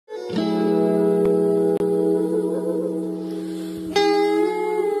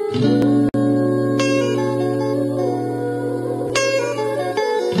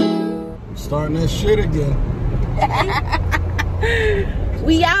shit again.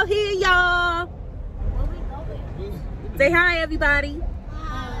 We out here, y'all. Where we going? Say hi, everybody.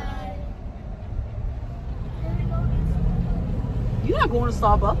 Hi. You're not going to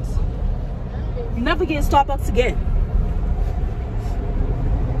Starbucks. You never get Starbucks again.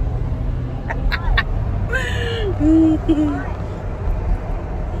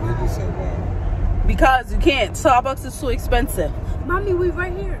 Because you can't. Starbucks is too expensive. Mommy, we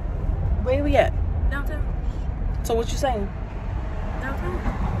right here. Where we at? Downtown. So what you saying? Downtown.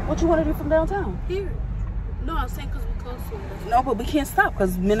 What you want to do from downtown? Here. No, I was saying because we're close to it. No, but we can't stop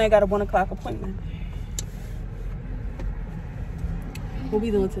because midnight got a 1 o'clock appointment. What we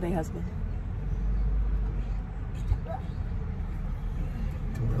doing today, husband?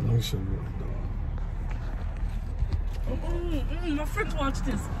 Let me show you what we're doing. My friends watch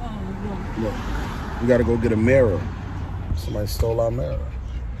this. Oh, no. Look, we gotta go get a mirror. Somebody stole our mirror.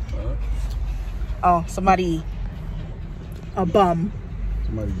 Oh, somebody, a bum,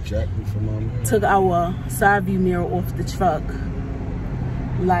 Somebody jacked me from my mirror. took our side view mirror off the truck,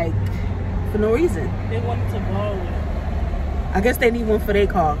 like, for no reason. They wanted to borrow it. I guess they need one for their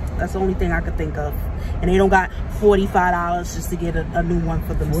car. That's the only thing I could think of. And they don't got $45 just to get a new one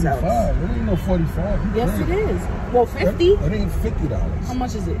for themselves. 45? It ain't no 45. Yes, it is. Well, 50? It ain't $50. How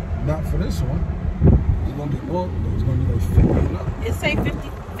much is it? Not for this one. It's gonna be more. It's gonna be like 50. No. It say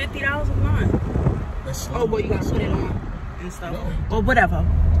 $50 a month. That's Oh, but you gotta put it on and stuff. No. Well, whatever.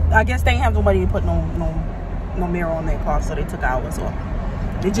 I guess they ain't have nobody to put no mirror on their car, so they took ours off.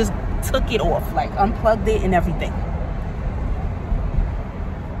 They just took it off, like unplugged it and everything.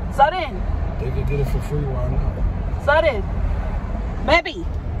 Suddyn. They could get it for free. Why not? Suddyn. Baby.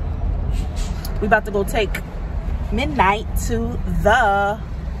 We about to go take Midnight to the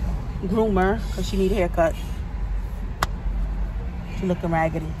groomer because she need a haircut. She looking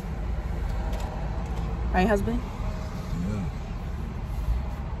raggedy. Right, husband? Yeah.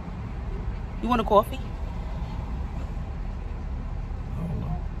 You want a coffee? I don't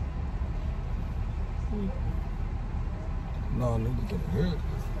know. No, I need to get a haircut.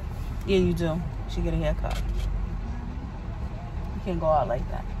 Yeah, you do. She get a haircut. You can't go out like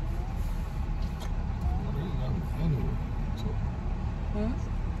that. Anyway, so. Hmm?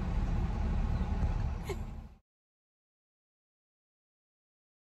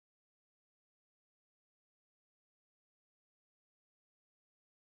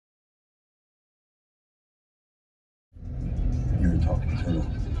 You're a talking turtle.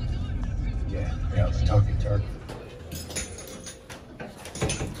 Yeah, I was a talking turtle.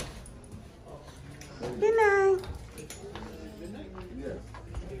 Good night. Yeah.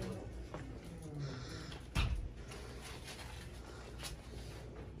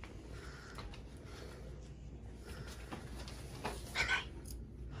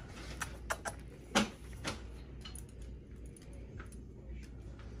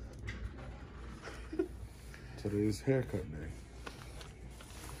 Today's haircut day.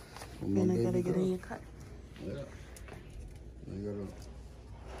 And I gotta get a haircut. Yeah. I gotta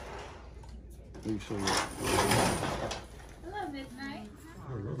make sure Hello, Midnight.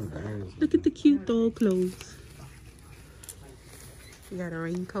 Look at the cute dog clothes. You got a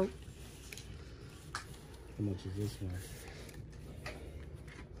raincoat. How much is this one?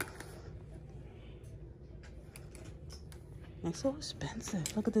 It's so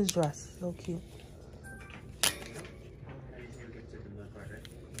expensive. Look at this dress. So cute.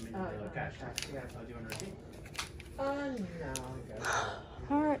 No.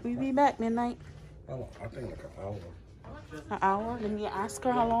 Alright, we be back Midnight. Oh, I think like an hour. An hour? Let me ask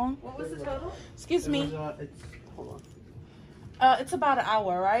her how long. What was the total? Excuse me. Hold on. It's about an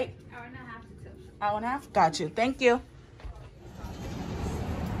hour, right? Hour and a half to 2. Hour and a half? Got you. Thank you.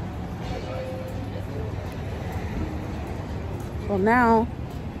 So now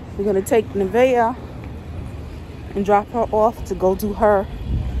we're gonna take Nevaeh and drop her off to go do her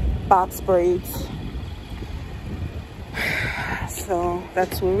box braids. So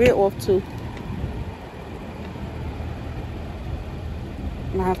that's where we're off to.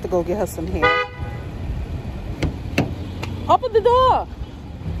 And I have to go get her some hair. Open the door.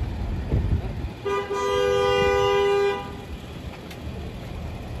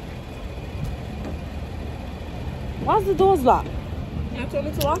 Why's the doors locked? I told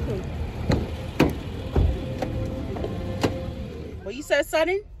me to lock them. What you said,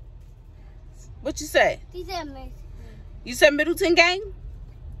 Suddyn? What you said? He said Mexican. You said Middleton Gang?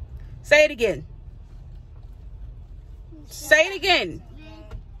 Say it again. Say it again.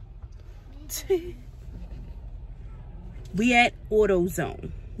 We at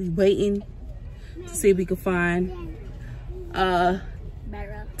AutoZone. We waiting to see if we can find a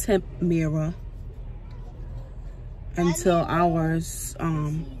temp mirror until ours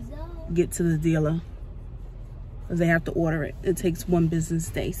get to the dealer. Because they have to order it. It takes 1 business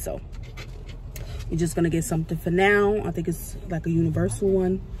day, so we're just gonna get something for now. I think it's like a universal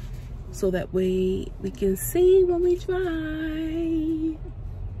one, so that way we can see when we try.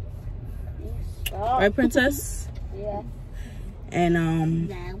 Right, Princess? Yeah. And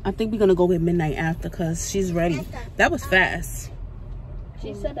I think we're gonna go with midnight after, because she's ready. That was fast.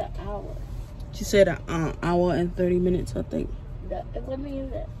 She said an hour. She said an hour and 30 minutes, I think. It wasn't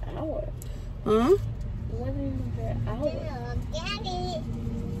even an hour. Huh? It wasn't even an hour. Daddy.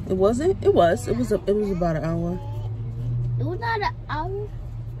 It wasn't? It was. It was about an hour. It was not an hour?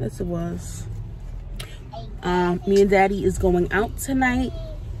 Yes, it was. Me and Daddy is going out tonight.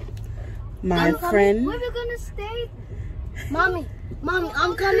 My friend. Where we gonna stay? Mommy,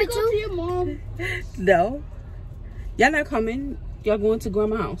 I'm coming too. To your mom. No. Y'all not coming. Y'all going to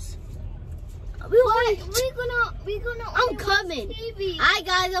Grandma's house. We gonna. I'm coming. Hi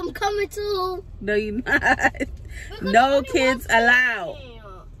guys, I'm coming too. No, you're not. No kids allowed.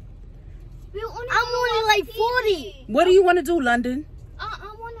 I'm only like 40. What do you want to do, London?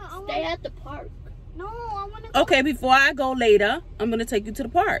 I wanna stay at the park. No, I wanna. Okay, before I go later, I'm gonna take you to the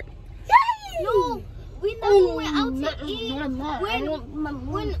park. Yay! No, we never went out to eat when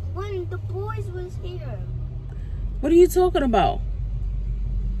the boys was here. What are you talking about?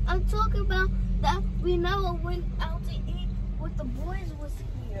 I'm talking about that we never went out to eat when the boys was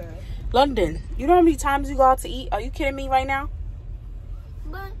here. London, you know how many times you go out to eat? Are you kidding me right now?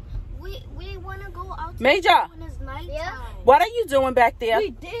 But we want to go out to Mayjah, eat when it's nighttime. what are you doing back there?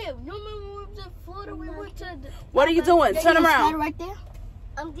 We did. You remember when we went to Florida? We went to the... What are you doing? Turn around. Right there.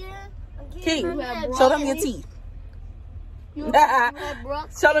 I'm getting King, show them your teeth.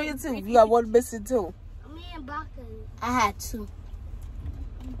 Show them your teeth. You got one missing too. Me and Baka. I had 2.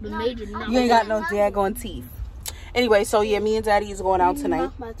 You ain't got no daggone teeth. Anyway, so yeah, me and Daddy is going out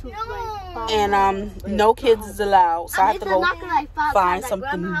tonight. And no kids is allowed. So I have to go find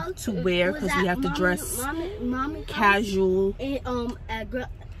something to wear, because we have to dress casual.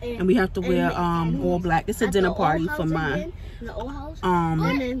 And we have to wear all black. It's a dinner party for my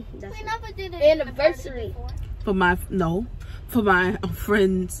anniversary. For my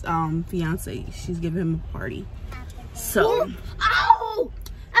friend's fiance. She's giving him a party. So Ow!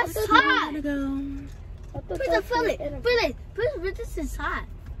 That's hot. Go. Feel it. This is hot.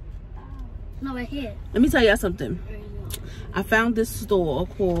 No, right here. Let me tell y'all something. I found this store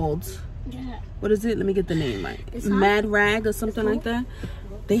called, what is it? Let me get the name right. Mad Rag or something like that.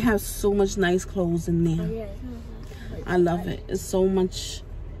 They have so much nice clothes in there. I love it. It's so much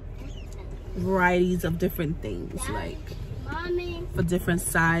varieties of different things, like for different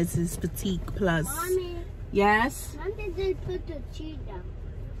sizes, petite plus. Yes. Put the cheese down.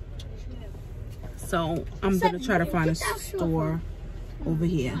 So I'm gonna try to find a store over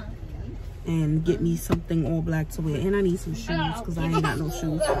here and get me something all black to wear, and I need some shoes because I ain't got no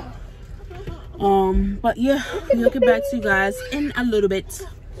shoes. But yeah, we'll get back to you guys in a little bit.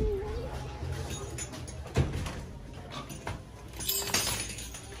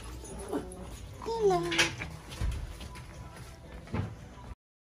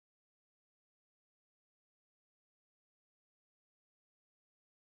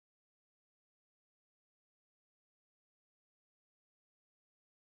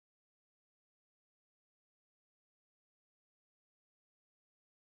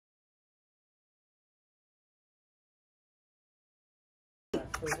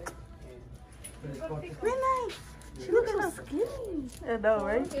 Midnight. She looks so skinny. I know,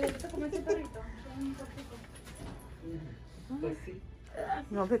 right? You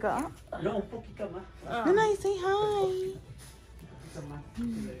gonna pick her up? No, un poquito más. Midnight, say hi.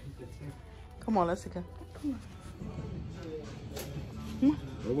 Come on, let's take her. Come on.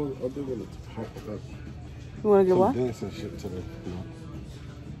 I do want to help with that. You wanna get what? Dancing shit today.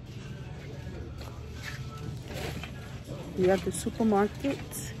 We at the supermarket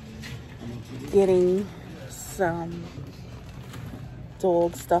getting some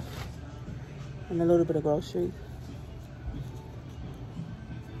dog stuff and a little bit of groceries.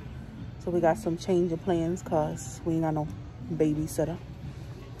 So we got some change of plans because we ain't got no babysitter.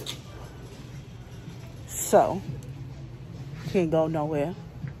 So can't go nowhere.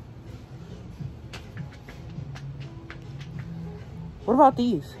 What about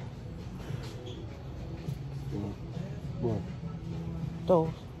these? What?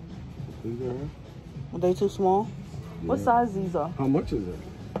 Those. These are? Are they too small? Yeah. What size these are? How much is it?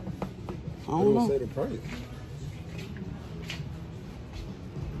 I don't know. Say the price.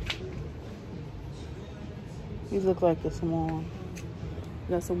 These look like the small one.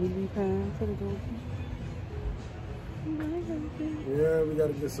 Got some weedy pants. Yeah, we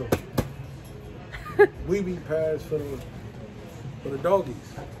gotta get some weeby pads for the doggies.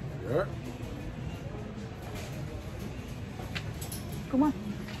 Yeah. Come on.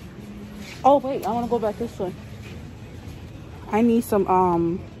 Oh wait, I want to go back this way. I need some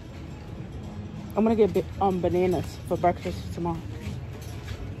I'm gonna get bananas for breakfast tomorrow.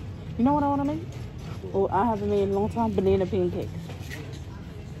 You know what I want to make? Oh, I haven't made in a long time. Banana pancakes.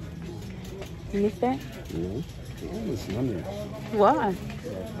 You miss that? No. I miss none of that. Why?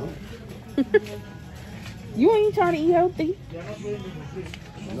 You ain't trying to eat healthy.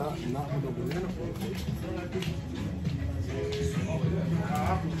 Not with the banana pancakes.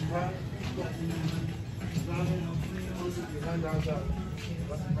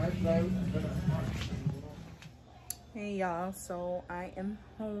 Hey y'all, so I am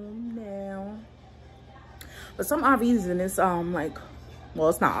home now. For some odd reason, it's like, well,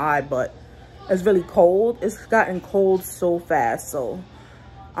 it's not odd, but it's really cold. It's gotten cold so fast, so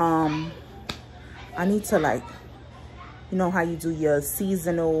I need to, like, you know how you do your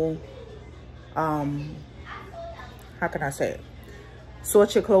seasonal, how can I say it?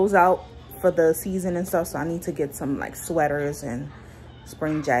 Sort your clothes out for the season and stuff. So I need to get some like sweaters and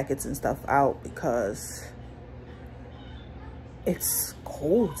spring jackets and stuff out because it's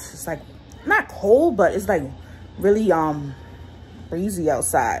cold. It's like not cold, but it's like really breezy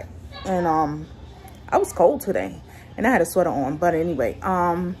outside, and I was cold today and I had a sweater on. But anyway,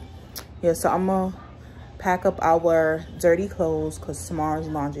 yeah, so I'm gonna pack up our dirty clothes because tomorrow's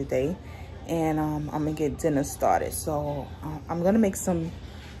laundry day, and I'm gonna get dinner started. So I'm gonna make some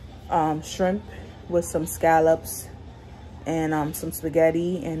shrimp with some scallops and some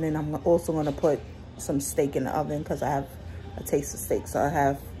spaghetti, and then I'm also gonna put some steak in the oven because I have a taste of steak. So I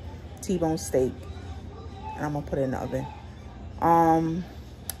have T-bone steak and I'm gonna put it in the oven.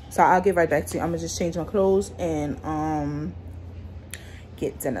 So I'll get right back to you. I'm gonna just change my clothes and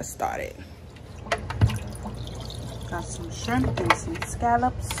get dinner started. Got some shrimp and some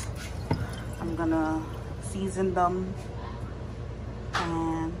scallops. I'm gonna season them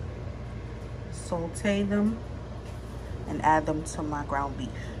and saute them and add them to my ground beef.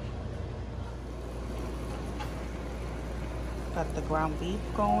 Got the ground beef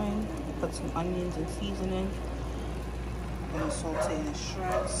going. Put some onions and seasoning. I'm gonna saute the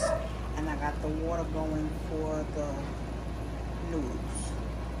shrimps, and I got the water going for the noodles.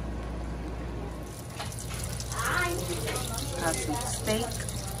 Got some steak.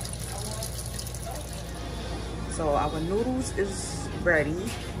 So our noodles is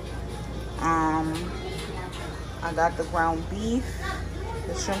ready. I got the ground beef,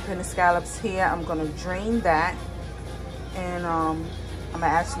 the shrimp and the scallops here. I'm gonna drain that, and I'm gonna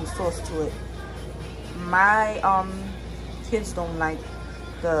add some sauce to it. My kids don't like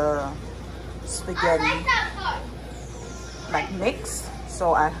the spaghetti like mixed,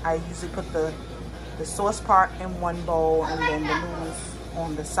 so I usually put the sauce part in one bowl and then the noodles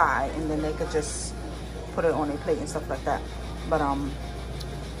on the side, and then they could just put it on a plate and stuff like that. But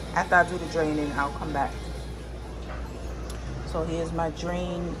after I do the draining, I'll come back. So here's my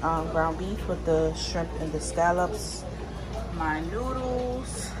drained ground beef with the shrimp and the scallops. My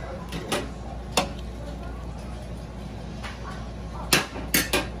noodles.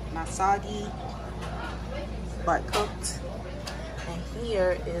 My soggy but cooked. And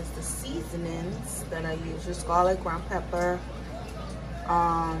here is the seasonings that I use. Just garlic, ground pepper,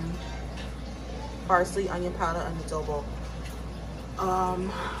 parsley, onion powder, and adobo.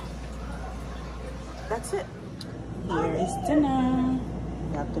 That's it. Here is dinner.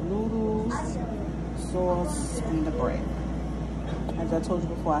 We got the noodles, sauce, and the bread. As I told you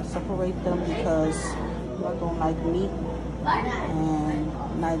before, I separate them because I don't like meat,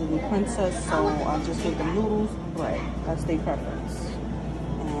 and neither do Princess, so I'll just give them noodles and bread. That's their preference.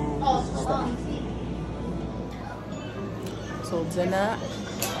 And this is that. So dinner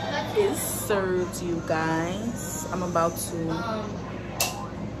is served, you guys. I'm about to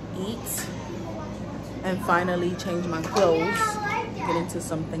eat and finally change my clothes, get into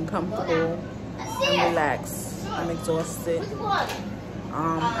something comfortable and relax. I'm exhausted.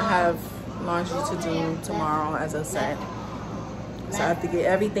 I have laundry to do tomorrow, as I said, so I have to get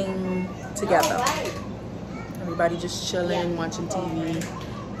everything together. Everybody just chilling, watching TV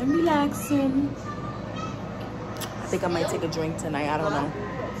and relaxing. I think I might take a drink tonight, I don't know.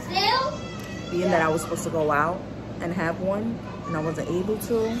 Being that I was supposed to go out and have one and I wasn't able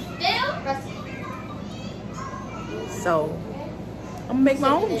to, so I'm gonna make my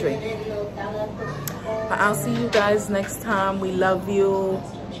own drink. But I'll see you guys next time. We love you.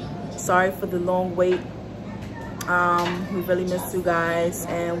 Sorry for the long wait. We really miss you guys,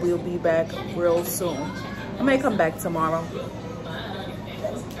 and we'll be back real soon. I may come back tomorrow.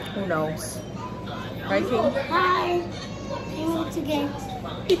 Who knows? Right, King? Hi. Middleton Gang.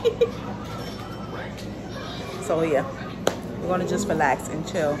 So yeah, we're gonna just relax and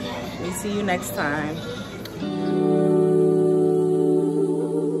chill. We'll see you next time.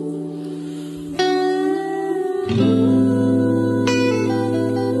 Thank you.